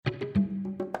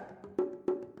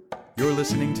You're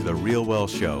listening to The Real Well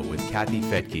Show with Kathy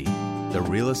Fettke, the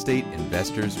real estate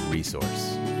investor's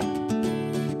resource.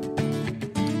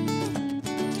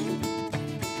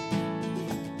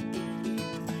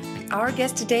 Our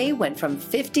guest today went from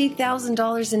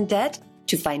 $50,000 in debt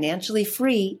to financially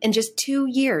free in just 2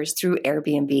 years through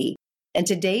Airbnb. And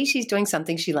today she's doing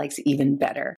something she likes even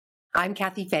better. I'm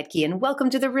Kathy Fettke, and welcome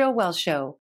to The Real Well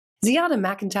Show. Ziana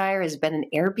McIntyre has been an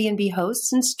Airbnb host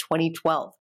since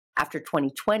 2012. After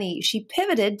 2020, she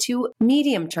pivoted to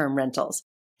medium-term rentals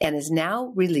and is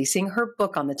now releasing her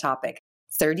book on the topic,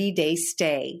 30-Day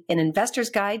Stay, an investor's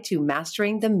guide to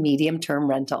mastering the medium-term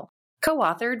rental,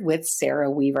 co-authored with Sarah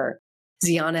Weaver.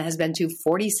 Ziana has been to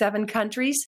 47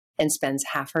 countries and spends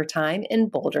half her time in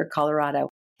Boulder, Colorado.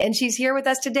 And she's here with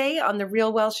us today on The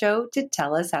Real Well Show to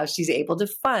tell us how she's able to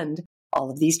fund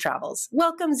all of these travels.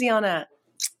 Welcome, Ziana.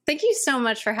 Thank you so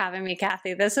much for having me,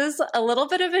 Kathy. This is a little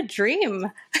bit of a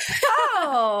dream.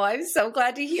 Oh, I'm so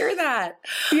glad to hear that.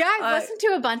 Yeah, I've listened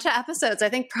to a bunch of episodes, I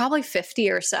think probably 50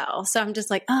 or so. So I'm just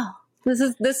like, oh,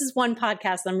 this is one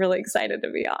podcast I'm really excited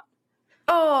to be on.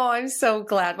 Oh, I'm so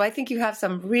glad. Well, I think you have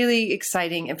some really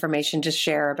exciting information to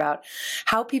share about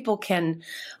how people can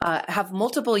have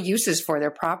multiple uses for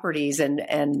their properties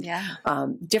and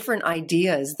different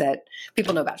ideas that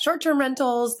people know about short-term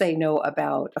rentals. They know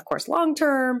about, of course,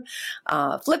 long-term,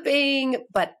 flipping,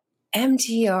 but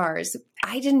MTRs.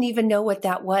 I didn't even know what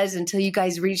that was until you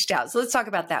guys reached out. So let's talk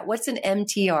about that. What's an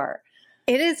MTR?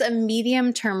 It is a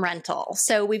medium-term rental.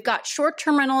 So we've got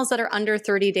short-term rentals that are under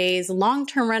 30 days,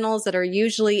 long-term rentals that are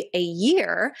usually a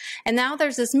year. And now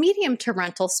there's this medium-term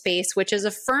rental space, which is a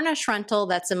furnished rental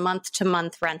that's a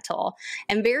month-to-month rental.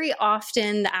 And very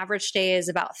often the average stay is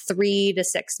about 3 to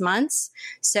 6 months.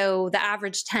 So the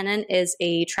average tenant is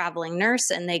a traveling nurse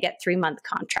and they get 3-month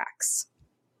contracts.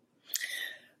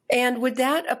 And would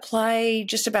that apply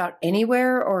just about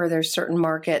anywhere, or are there certain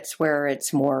markets where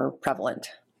it's more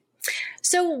prevalent?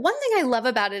 So one thing I love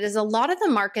about it is a lot of the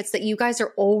markets that you guys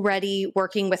are already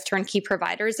working with turnkey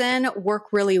providers in work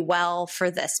really well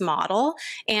for this model.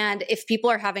 And if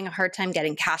people are having a hard time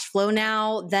getting cash flow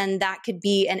now, then that could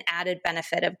be an added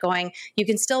benefit of going, you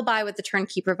can still buy with the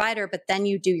turnkey provider, but then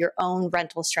you do your own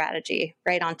rental strategy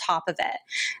right on top of it.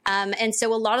 And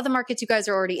so a lot of the markets you guys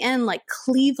are already in, like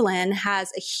Cleveland,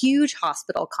 has a huge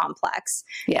hospital complex.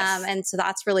 Yes. And so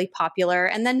that's really popular.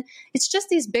 And then it's just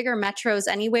these bigger metros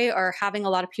anyway are having a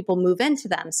lot of people move into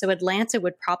them. So Atlanta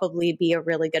would probably be a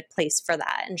really good place for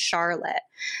that, and Charlotte.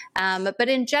 But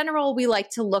in general, we like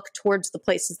to look towards the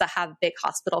places that have big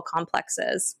hospital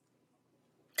complexes.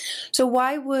 So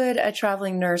why would a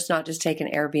traveling nurse not just take an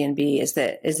Airbnb? Is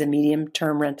the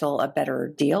medium-term rental a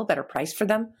better deal, better price for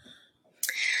them?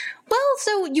 Well,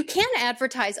 so you can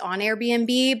advertise on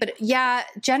Airbnb, but yeah,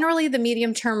 generally the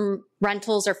medium-term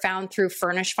rentals are found through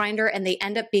Furnish Finder and they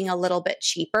end up being a little bit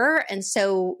cheaper. And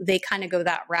so they kind of go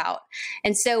that route.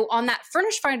 And so on that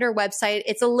Furnish Finder website,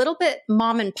 it's a little bit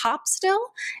mom and pop still.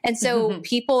 And so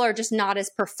people are just not as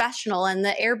professional. In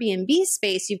the Airbnb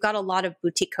space, you've got a lot of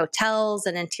boutique hotels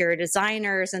and interior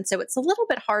designers. And so it's a little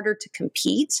bit harder to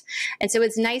compete. And so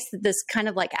it's nice that this kind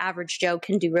of like average Joe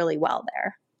can do really well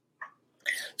there.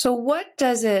 So what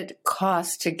does it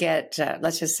cost to get,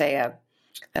 let's just say a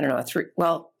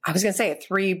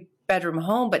 3-bedroom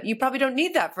home, but you probably don't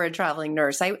need that for a traveling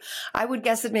nurse. I would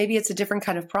guess that maybe it's a different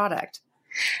kind of product.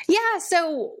 Yeah.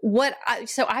 So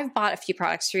I've bought a few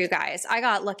products for you guys. I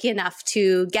got lucky enough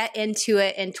to get into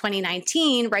it in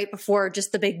 2019, right before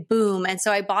just the big boom. And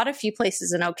so I bought a few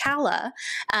places in Ocala.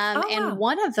 And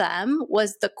one of them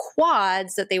was the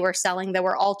quads that they were selling that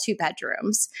were all 2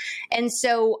 bedrooms. And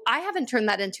so I haven't turned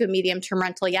that into a medium-term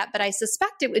rental yet, but I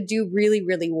suspect it would do really,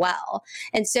 really well.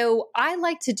 And so I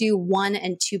like to do 1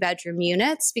 and 2 bedroom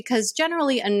units because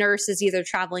generally a nurse is either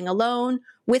traveling alone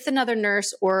with another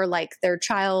nurse or like their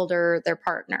child or their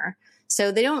partner.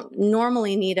 So they don't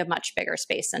normally need a much bigger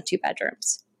space than 2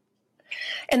 bedrooms.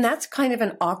 And that's kind of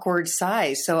an awkward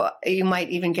size. So you might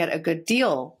even get a good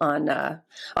deal on a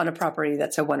property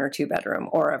that's a 1 or 2 bedroom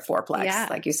or a 4-plex. Yeah.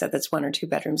 Like you said, that's 1 or 2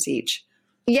 bedrooms each.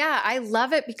 Yeah, I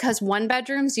love it because 1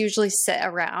 bedrooms usually sit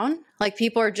around. Like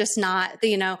people are just not,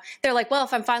 they're like, well,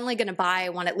 if I'm finally going to buy, I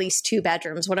want at least 2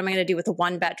 bedrooms. What am I going to do with a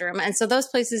 1 bedroom? And so those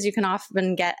places you can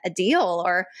often get a deal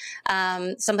or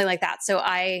something like that. So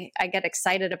I get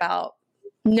excited about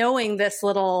knowing this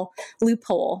little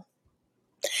loophole.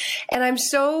 And I'm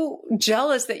so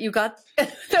jealous that you got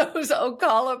those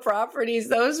Ocala properties.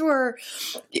 Those were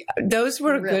a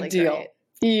Really good deal. Great.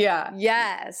 Yeah.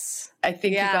 Yes. I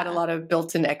think you got a lot of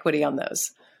built-in equity on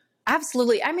those.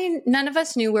 Absolutely. I mean, none of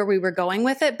us knew where we were going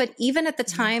with it, but even at the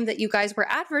time that you guys were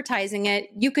advertising it,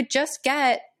 you could just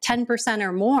get 10%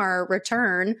 or more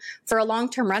return for a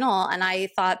long-term rental. And I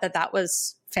thought that that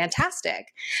was fantastic.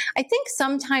 I think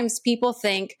sometimes people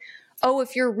think, oh,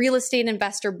 if you're a real estate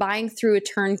investor, buying through a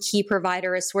turnkey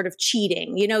provider is sort of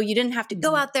cheating. You know, you didn't have to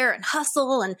go out there and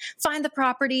hustle and find the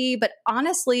property. But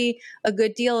honestly, a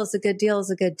good deal is a good deal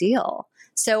is a good deal.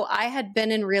 So I had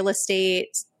been in real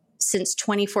estate since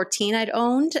 2014 I'd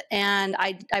owned, and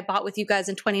I bought with you guys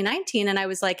in 2019, and I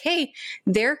was like, hey,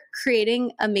 they're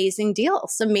creating amazing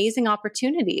deals, amazing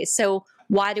opportunities. So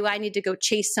why do I need to go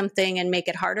chase something and make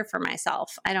it harder for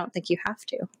myself? I don't think you have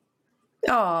to.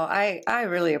 Oh, I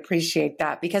really appreciate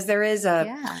that, because there is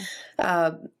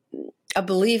a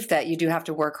belief that you do have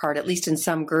to work hard, at least in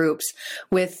some groups.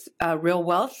 With Real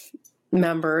Wealth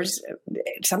members,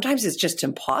 sometimes it's just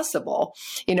impossible.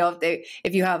 You know,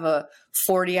 if you have a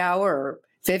 40-hour or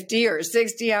 50 or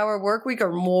 60-hour work week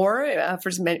or more,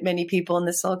 for many people in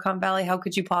the Silicon Valley, how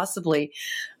could you possibly,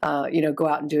 go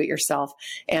out and do it yourself?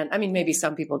 And I mean, maybe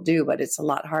some people do, but it's a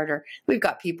lot harder. We've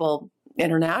got people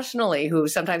internationally who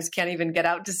sometimes can't even get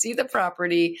out to see the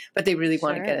property, but they really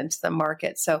want to get into the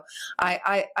market. So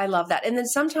I love that. And then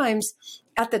sometimes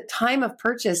at the time of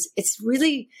purchase, it's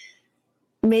really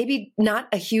maybe not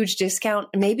a huge discount,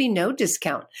 maybe no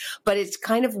discount, but it's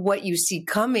kind of what you see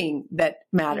coming that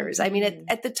matters. I mean,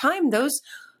 at the time, those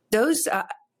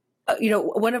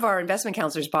one of our investment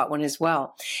counselors bought one as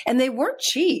well, and they weren't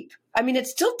cheap. I mean, it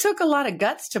still took a lot of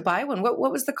guts to buy one. What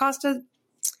was the cost of?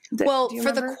 Well,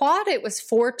 for the quad, it was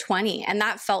 $420, and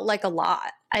that felt like a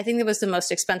lot. I think it was the most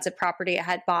expensive property I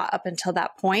had bought up until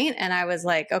that point, and I was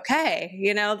like, okay,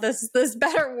 this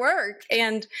better work.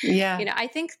 And I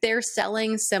think they're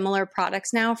selling similar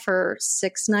products now for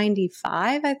 $695.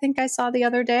 I think I saw the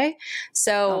other day.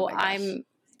 So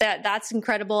that's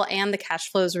incredible, and the cash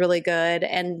flow is really good.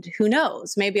 And who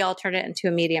knows? Maybe I'll turn it into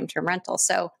a medium-term rental,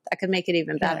 so that could make it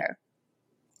even better.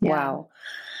 Yeah. Wow.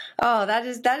 Oh, that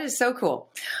is so cool.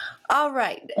 All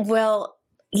right. Well,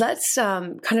 let's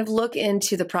kind of look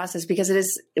into the process,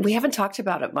 because we haven't talked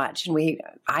about it much, and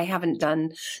I haven't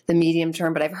done the medium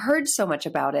term, but I've heard so much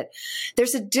about it.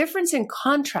 There's a difference in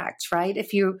contracts, right?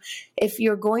 If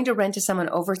you're going to rent to someone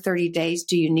over 30 days,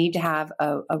 do you need to have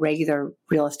a regular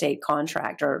real estate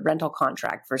contract or rental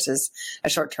contract versus a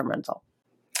short-term rental?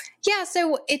 Yeah,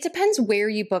 so it depends where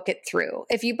you book it through.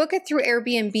 If you book it through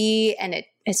Airbnb, and it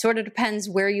sort of depends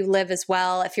where you live as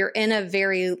well. If you're in a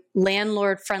very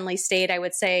landlord-friendly state, I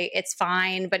would say it's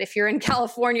fine. But if you're in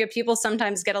California, people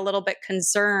sometimes get a little bit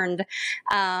concerned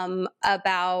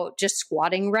about just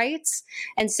squatting rights.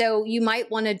 And so you might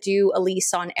want to do a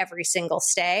lease on every single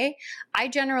stay. I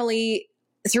generally,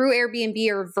 through Airbnb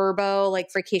or Vrbo,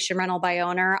 like vacation rental by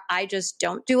owner, I just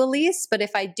don't do a lease. But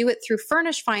if I do it through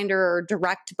Furnish Finder or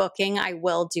direct booking, I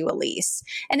will do a lease.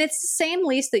 And it's the same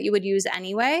lease that you would use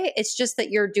anyway. It's just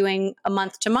that you're doing a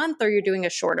month to month, or you're doing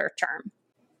a shorter term.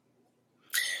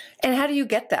 And how do you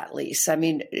get that lease? I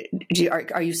mean,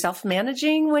 are you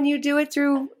self-managing when you do it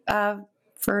through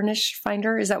Furnish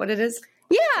Finder? Is that what it is?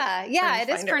 Yeah, it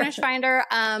is Furnish Finder.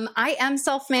 I am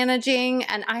self-managing,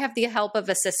 and I have the help of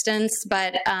assistants,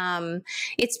 but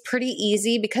it's pretty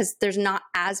easy because there's not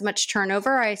as much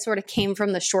turnover. I sort of came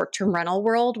from the short-term rental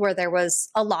world where there was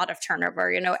a lot of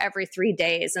turnover, every 3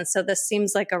 days. And so this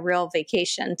seems like a real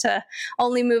vacation to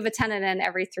only move a tenant in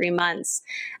every 3 months.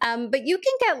 But you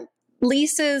can get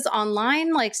leases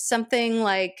online, like something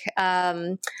like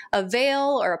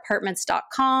Avail or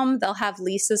apartments.com. They'll have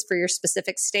leases for your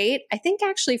specific state. I think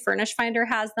actually Furnish Finder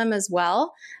has them as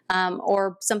well,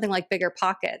 or something like Bigger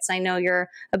Pockets. I know you're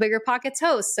a Bigger Pockets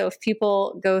host, so if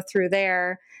people go through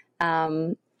there,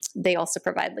 they also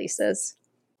provide leases.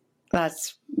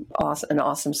 That's awesome, an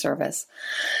awesome service.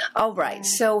 All right.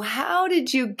 So how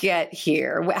did you get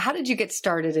here? How did you get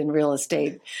started in real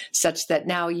estate such that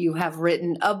now you have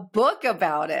written a book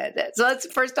about it? So let's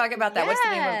first talk about that.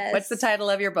 Yes. What's the title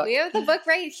of your book? We have the book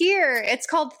right here. It's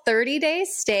called 30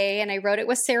 Days Stay, and I wrote it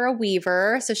with Sarah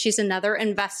Weaver. So she's another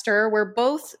investor. We're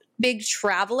both big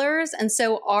travelers, and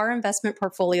so our investment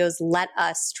portfolios let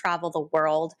us travel the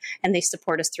world, and they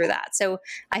support us through that. So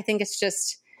I think it's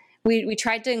just, we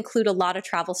tried to include a lot of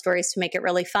travel stories to make it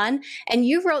really fun. And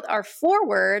you wrote our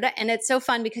foreword, and it's so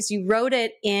fun because you wrote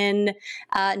it in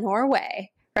Norway,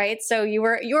 right? So you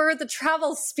were the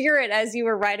travel spirit as you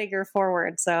were writing your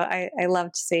foreword. So I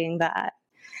loved seeing that.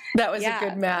 That was a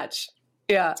good match.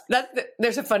 Yeah,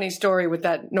 there's a funny story with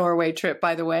that Norway trip,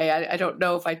 by the way. I don't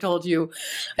know if I told you,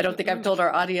 I don't think I've told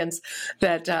our audience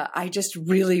that I just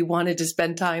really wanted to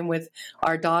spend time with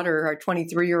our daughter, our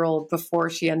 23-year-old, before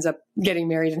she ends up getting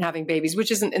married and having babies,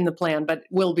 which isn't in the plan, but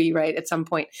will be, right, at some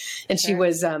point. And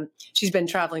she's been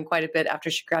traveling quite a bit after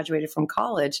she graduated from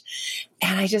college.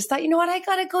 And I just thought, you know what, I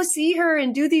got to go see her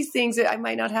and do these things. I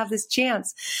might not have this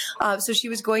chance. So she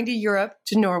was going to Europe,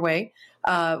 to Norway,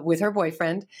 with her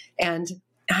boyfriend. And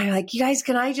I'm like, you guys,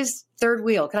 can I just third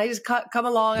wheel? Can I just come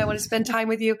along? I want to spend time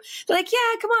with you. They're like,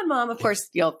 yeah, come on, Mom. Of course,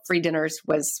 free dinners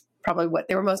was probably what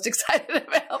they were most excited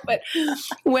about. But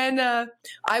when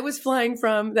I was flying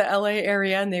from the LA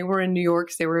area and they were in New York,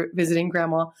 they were visiting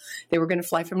grandma, they were going to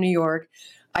fly from New York.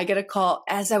 I get a call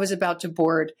as I was about to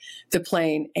board the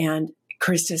plane, and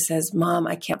Krista says, Mom,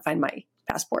 I can't find my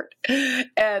passport.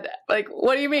 And like,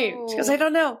 what do you mean? She goes, I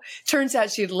don't know. Turns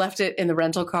out she had left it in the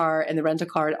rental car, and the rental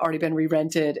car had already been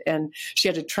re-rented, and she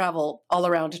had to travel all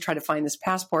around to try to find this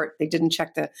passport. They didn't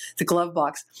check the glove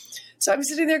box. So I'm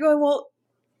sitting there going, well,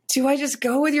 do I just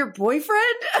go with your boyfriend?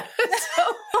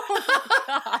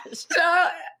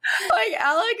 Like,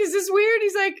 Alec, is this weird?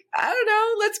 He's like, I don't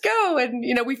know, let's go.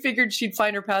 And, we figured she'd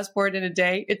find her passport in a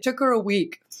day. It took her a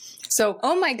week. So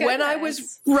oh my goodness. When I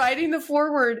was writing the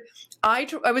foreword, I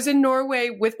was in Norway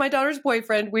with my daughter's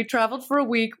boyfriend. We traveled for a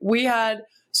week. We had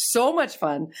so much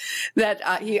fun that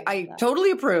I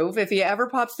totally approve. If he ever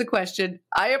pops the question,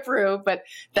 I approve. But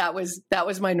that was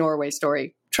my Norway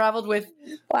story. Traveled with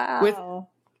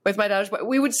my daughter's boyfriend.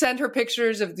 We would send her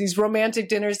pictures of these romantic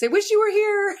dinners. They wish you were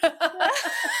here.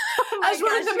 Oh my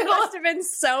gosh, she must have been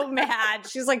so mad.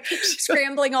 She's like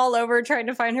scrambling all over trying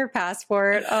to find her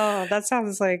passport. Oh, that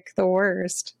sounds like the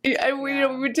worst. Yeah, and we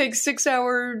would take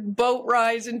 6-hour boat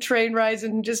rides and train rides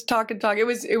and just talk and talk. It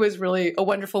was really a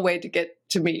wonderful way to get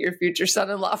to meet your future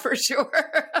son-in-law for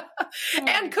sure.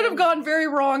 And could have gone very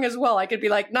wrong as well. I could be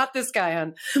like, not this guy,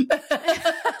 hon.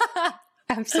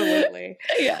 Absolutely.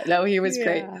 Yeah, no, he was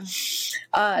great.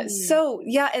 And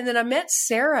then I met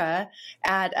Sarah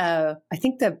at, I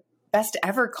think the Best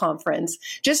Ever conference,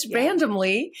 just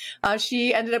randomly.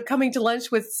 She ended up coming to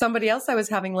lunch with somebody else I was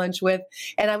having lunch with.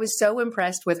 And I was so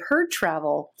impressed with her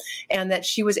travel and that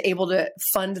she was able to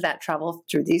fund that travel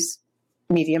through these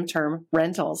medium-term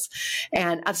rentals.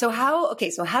 And so how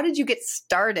did you get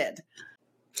started?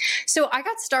 So I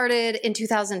got started in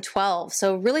 2012,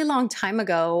 so a really long time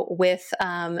ago with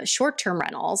short-term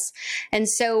rentals. And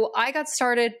so I got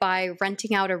started by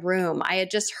renting out a room. I had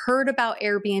just heard about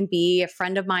Airbnb. A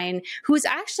friend of mine who's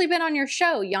actually been on your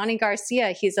show, Yanni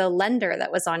Garcia, he's a lender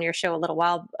that was on your show a little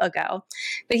while ago.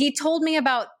 But he told me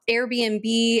about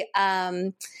Airbnb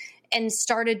and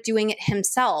started doing it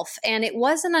himself. And it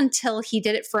wasn't until he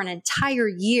did it for an entire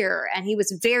year and he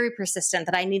was very persistent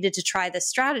that I needed to try this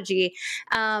strategy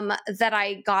that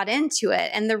I got into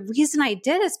it. And the reason I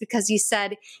did is because he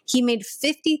said he made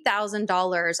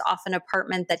 $50,000 off an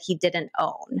apartment that he didn't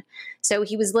own. So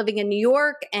he was living in New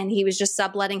York and he was just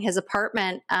subletting his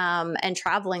apartment and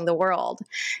traveling the world.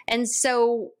 And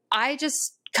so I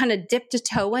just kind of dipped a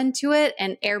toe into it,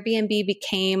 and Airbnb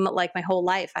became like my whole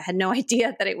life. I had no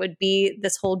idea that it would be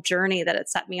this whole journey that it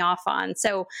set me off on.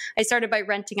 So I started by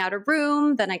renting out a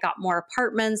room, then I got more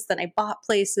apartments, then I bought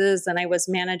places, and I was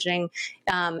managing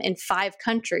in 5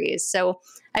 countries. So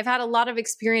I've had a lot of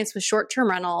experience with short-term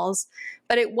rentals,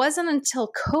 but it wasn't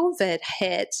until COVID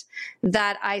hit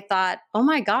that I thought, oh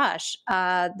my gosh,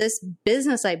 this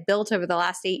business I built over the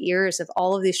last 8 years of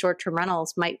all of these short-term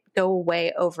rentals might go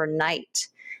away overnight.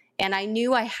 And I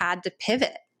knew I had to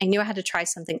pivot. I knew I had to try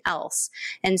something else.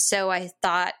 And so I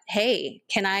thought, hey,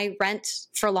 can I rent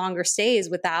for longer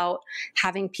stays without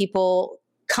having people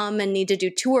come and need to do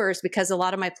tours, because a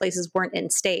lot of my places weren't in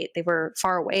state. They were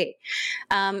far away.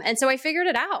 And so I figured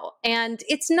it out. And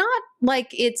it's not like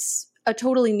it's a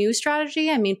totally new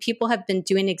strategy. I mean, people have been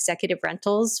doing executive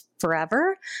rentals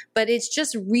forever, but it's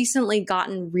just recently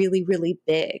gotten really, really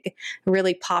big,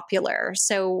 really popular.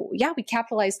 So yeah, we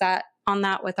capitalized on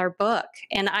that with our book.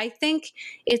 And I think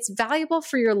it's valuable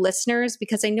for your listeners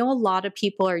because I know a lot of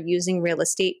people are using real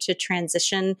estate to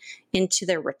transition into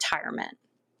their retirement.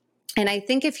 And I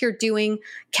think if you're doing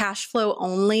cash flow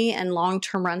only and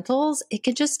long-term rentals, it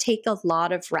could just take a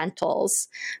lot of rentals.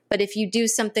 But if you do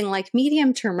something like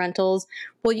medium-term rentals,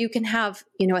 well, you can have,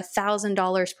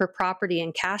 $1,000 per property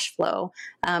in cash flow.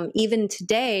 Even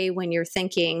today, when you're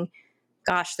thinking,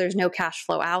 gosh, there's no cash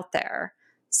flow out there.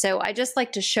 So I just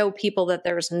like to show people that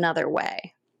there's another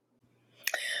way.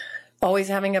 Always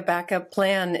having a backup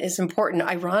plan is important.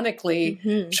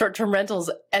 Ironically, short-term rentals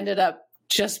ended up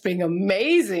just being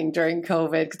amazing during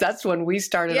COVID, because that's when we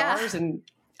started ours. And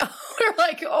We're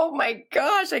like, oh my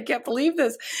gosh, I can't believe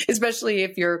this. Especially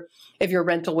if your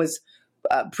rental was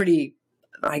pretty,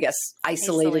 I guess,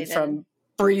 isolated from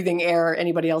breathing air,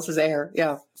 anybody else's air.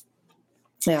 Yeah.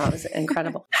 Yeah, it was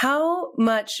incredible. How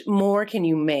much more can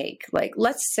you make? Like,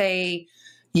 let's say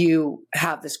you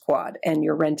have this quad and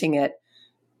you're renting it,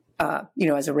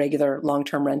 as a regular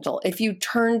long-term rental. If you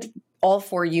turned all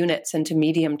 4 units into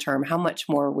medium term, how much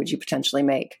more would you potentially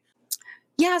make?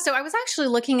 Yeah, so I was actually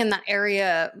looking in that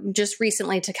area just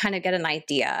recently to kind of get an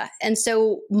idea. And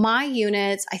so my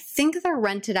units, I think they're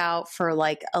rented out for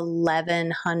like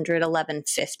 $1,100,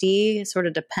 $1,150. It sort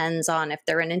of depends on if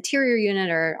they're an interior unit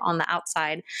or on the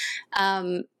outside.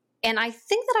 And I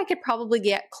think that I could probably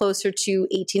get closer to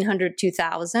 $1,800,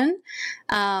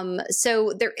 $2,000.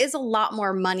 So there is a lot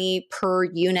more money per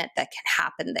unit that can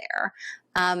happen there.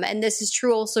 And this is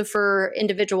true also for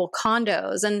individual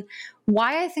condos. And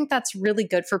why I think that's really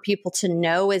good for people to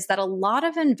know is that a lot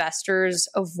of investors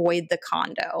avoid the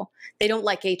condo. They don't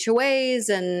like HOAs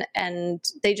and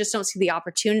they just don't see the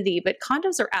opportunity. But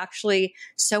condos are actually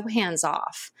so hands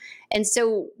off. And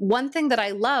so one thing that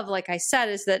I love, like I said,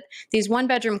 is that these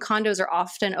 1-bedroom condos are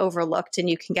often overlooked and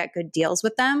you can get good deals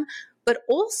with them. But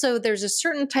also there's a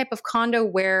certain type of condo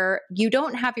where you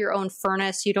don't have your own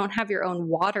furnace, you don't have your own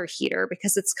water heater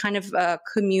because it's kind of a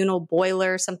communal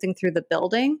boiler, something through the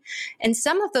building. And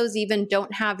some of those even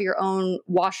don't have your own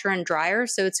washer and dryer,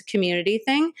 so it's a community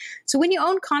thing. So when you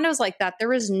own condos like that,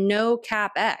 there is no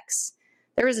CapEx.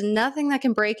 There is nothing that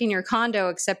can break in your condo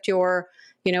except your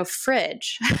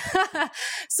fridge.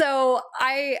 So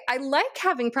I like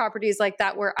having properties like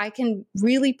that where I can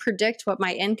really predict what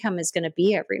my income is going to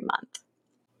be every month.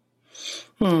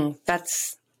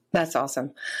 That's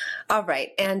awesome. All right.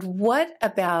 And what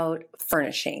about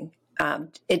furnishing?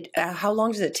 How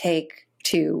long does it take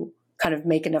to kind of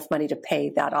make enough money to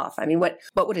pay that off? I mean, what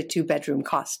would a 2-bedroom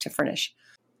cost to furnish?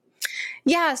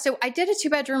 Yeah, so I did a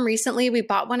 2-bedroom recently. We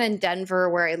bought one in Denver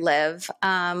where I live.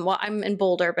 I'm in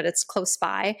Boulder, but it's close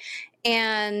by.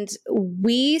 And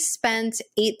we spent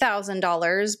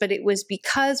 $8,000, but it was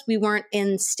because we weren't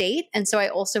in state. And so I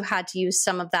also had to use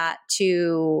some of that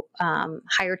to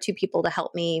hire 2 people to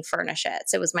help me furnish it.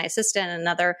 So it was my assistant and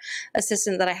another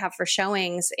assistant that I have for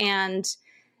showings. And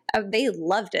they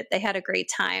loved it. They had a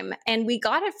great time. And we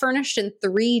got it furnished in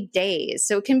 3 days.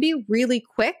 So it can be really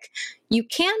quick. You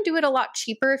can do it a lot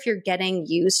cheaper if you're getting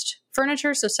used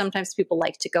furniture. So sometimes people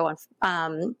like to go on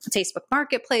Facebook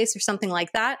Marketplace or something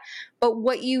like that. But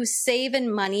what you save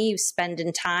in money, you spend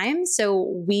in time.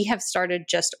 So we have started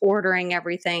just ordering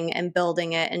everything and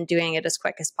building it and doing it as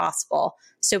quick as possible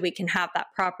so we can have that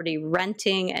property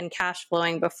renting and cash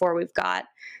flowing before we've got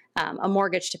a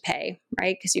mortgage to pay,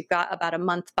 right? Because you've got about a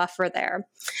month buffer there.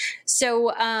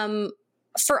 So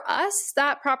for us,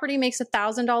 that property makes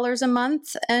 $1,000 a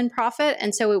month in profit.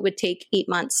 And so it would take 8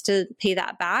 months to pay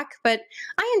that back. But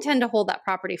I intend to hold that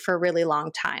property for a really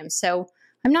long time. So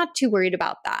I'm not too worried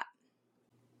about that.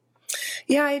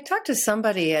 Yeah, I talked to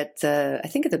somebody at the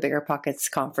Bigger Pockets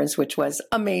conference, which was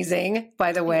amazing,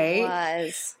 by the way. It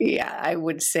was. Yeah, I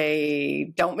would say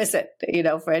don't miss it.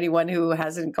 For anyone who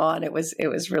hasn't gone, it was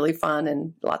really fun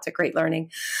and lots of great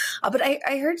learning. But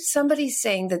I heard somebody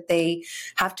saying that they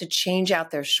have to change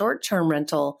out their short-term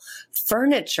rental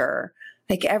furniture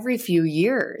like every few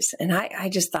years. And I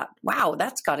just thought, wow,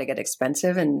 that's got to get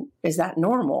expensive. And is that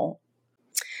normal?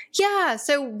 Yeah.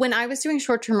 So when I was doing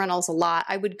short-term rentals a lot,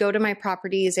 I would go to my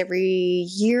properties every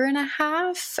year and a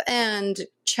half and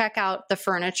check out the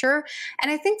furniture. And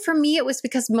I think for me, it was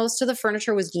because most of the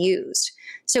furniture was used.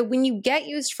 So when you get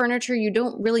used furniture, you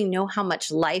don't really know how much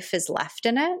life is left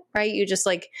in it, right? You just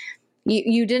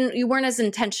you weren't as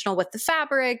intentional with the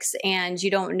fabrics and you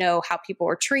don't know how people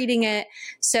were treating it.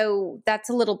 So that's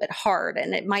a little bit hard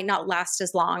and it might not last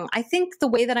as long. I think the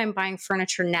way that I'm buying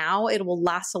furniture now, it will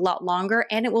last a lot longer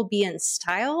and it will be in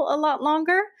style a lot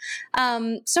longer. So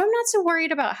I'm not so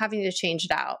worried about having to change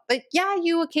it out. But yeah,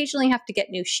 you occasionally have to get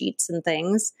new sheets and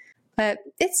things, but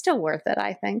it's still worth it,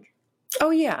 I think. Oh,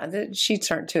 yeah. The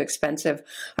sheets aren't too expensive.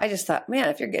 I just thought, man,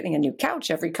 if you're getting a new couch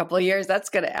every couple of years, that's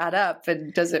going to add up.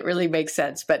 And does it really make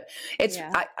sense? But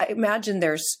I imagine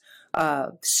there's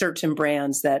certain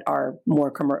brands that are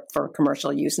more for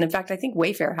commercial use. And in fact, I think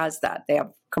Wayfair has that. They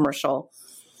have commercial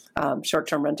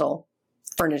short-term rental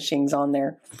furnishings on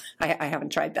there. I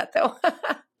haven't tried that, though.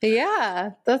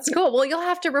 Yeah, that's cool. Well, you'll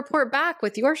have to report back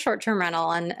with your short-term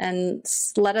rental and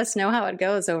let us know how it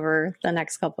goes over the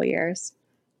next couple of years.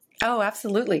 Oh,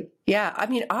 absolutely. Yeah. I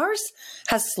mean, ours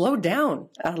has slowed down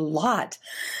a lot.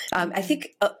 I think,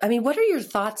 what are your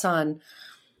thoughts on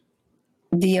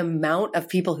the amount of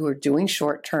people who are doing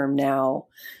short term now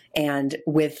and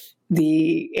with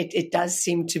it does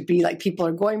seem to be like people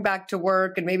are going back to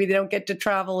work, and maybe they don't get to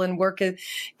travel and work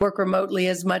remotely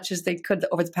as much as they could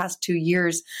over the past 2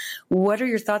 years. What are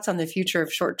your thoughts on the future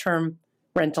of short-term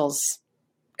rentals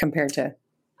compared to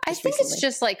I think it's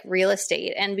just like real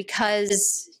estate. And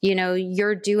because,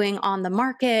 you're doing on the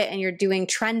market and you're doing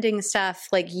trending stuff,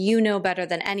 like, better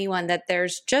than anyone that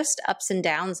there's just ups and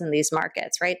downs in these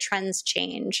markets, right? Trends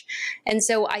change. And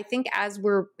so I think as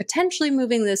we're potentially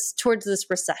moving towards this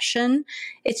recession,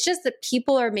 it's just that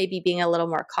people are maybe being a little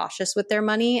more cautious with their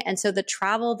money. And so the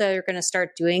travel that they're going to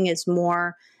start doing is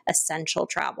more essential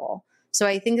travel. So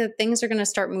I think that things are going to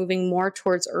start moving more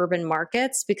towards urban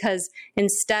markets, because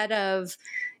instead of,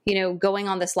 going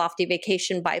on this lofty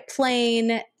vacation by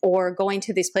plane or going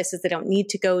to these places they don't need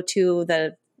to go to,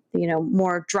 the,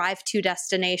 more drive-to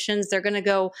destinations, they're going to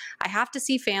go, I have to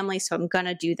see family, so I'm going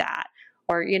to do that.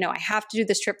 Or, I have to do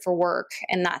this trip for work,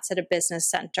 and that's at a business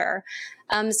center.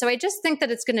 So I just think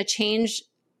that it's going to change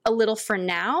a little for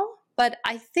now, but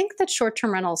I think that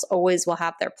short-term rentals always will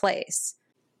have their place.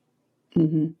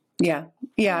 Mm-hmm. Yeah.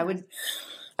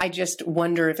 I just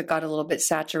wonder if it got a little bit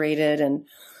saturated, and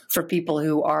for people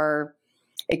who are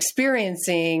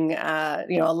experiencing, a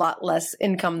lot less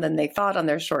income than they thought on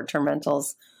their short-term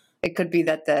rentals, it could be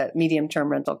that the medium-term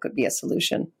rental could be a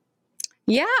solution.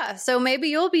 Yeah. So maybe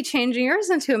you'll be changing yours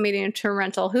into a medium-term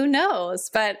rental. Who knows?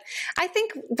 But I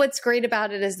think what's great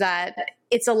about it is that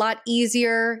it's a lot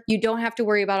easier. You don't have to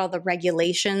worry about all the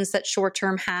regulations that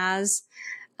short-term has.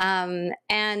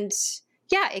 And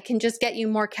yeah, it can just get you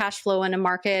more cash flow in a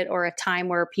market or a time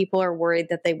where people are worried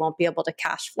that they won't be able to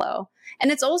cash flow.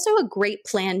 And it's also a great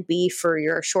plan B for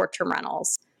your short-term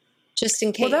rentals, just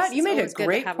in case. Well, you made a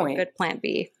great point. A good plan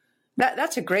B.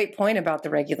 That's a great point about the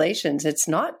regulations. It's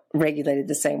not regulated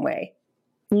the same way.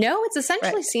 No, it's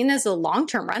essentially seen as a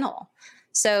long-term rental.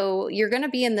 So you're going to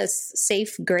be in this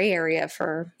safe gray area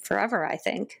for forever, I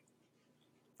think.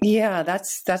 Yeah,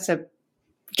 that's a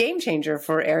game changer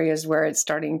for areas where it's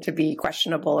starting to be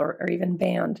questionable or even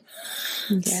banned.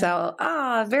 Yeah. So,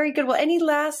 very good. Well, any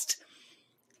last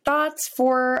thoughts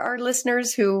for our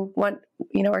listeners who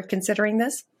are considering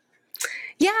this?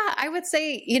 Yeah, I would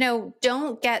say,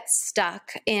 don't get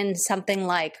stuck in something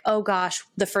like, oh gosh,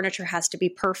 the furniture has to be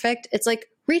perfect. It's like,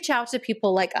 reach out to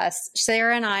people like us.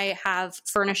 Sarah and I have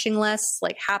furnishing lists,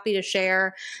 like, happy to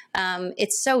share.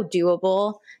 It's so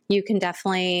doable. You can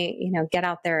definitely, get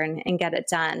out there and get it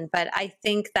done. But I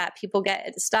think that people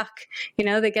get stuck,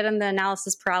 they get in the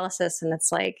analysis paralysis, and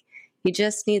it's like, you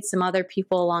just need some other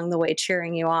people along the way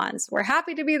cheering you on. So we're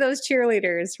happy to be those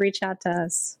cheerleaders. Reach out to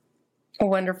us.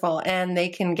 Wonderful. And they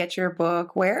can get your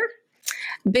book where?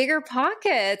 Bigger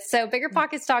Pockets. So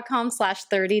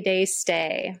biggerpockets.com/30-day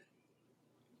stay.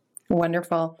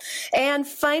 Wonderful. And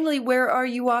finally, where are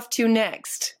you off to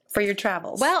next for your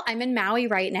travels? Well, I'm in Maui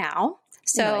right now.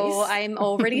 So nice. I'm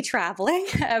already traveling,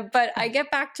 but I get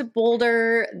back to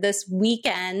Boulder this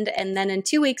weekend, and then in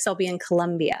 2 weeks I'll be in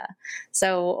Colombia.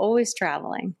 So always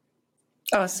traveling.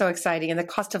 Oh, so exciting. And the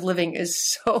cost of living is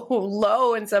so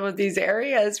low in some of these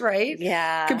areas, right?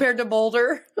 Yeah. Compared to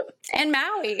Boulder. And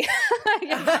Maui.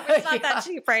 It's not that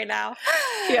cheap right now.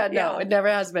 Yeah, no, it never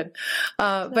has been.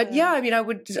 But yeah, I mean,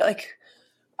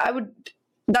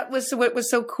 that was what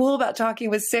was so cool about talking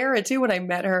with Sarah too when I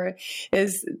met her,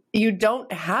 is you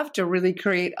don't have to really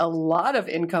create a lot of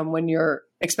income when your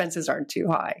expenses aren't too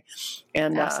high.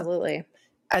 And absolutely.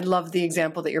 I love the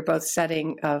example that you're both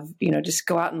setting of, just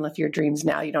go out and live your dreams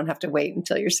now. You don't have to wait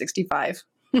until you're 65.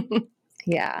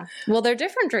 Yeah. Well, they're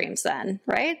different dreams then,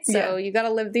 right? So you got to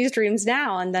live these dreams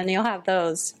now, and then you'll have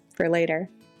those for later.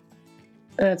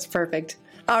 That's perfect.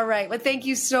 All right. Well, thank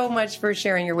you so much for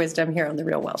sharing your wisdom here on The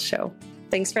Real Wealth Show.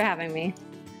 Thanks for having me.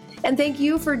 And thank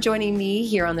you for joining me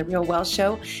here on The Real Wealth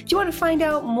Show. Do you want to find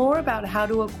out more about how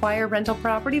to acquire rental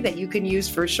property that you can use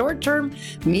for short-term,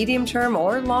 medium-term,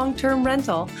 or long-term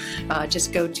rental?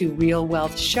 Just go to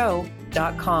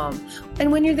realwealthshow.com.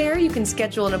 And when you're there, you can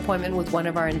schedule an appointment with one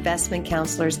of our investment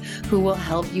counselors who will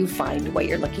help you find what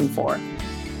you're looking for.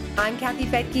 I'm Kathy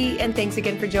Fettke, and thanks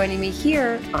again for joining me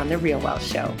here on The Real Wealth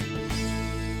Show.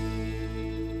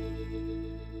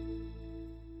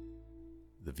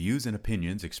 The views and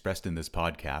opinions expressed in this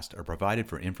podcast are provided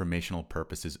for informational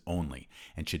purposes only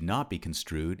and should not be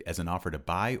construed as an offer to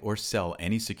buy or sell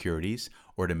any securities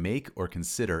or to make or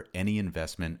consider any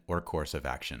investment or course of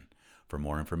action. For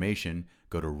more information,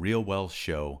 go to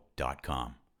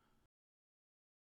realwealthshow.com.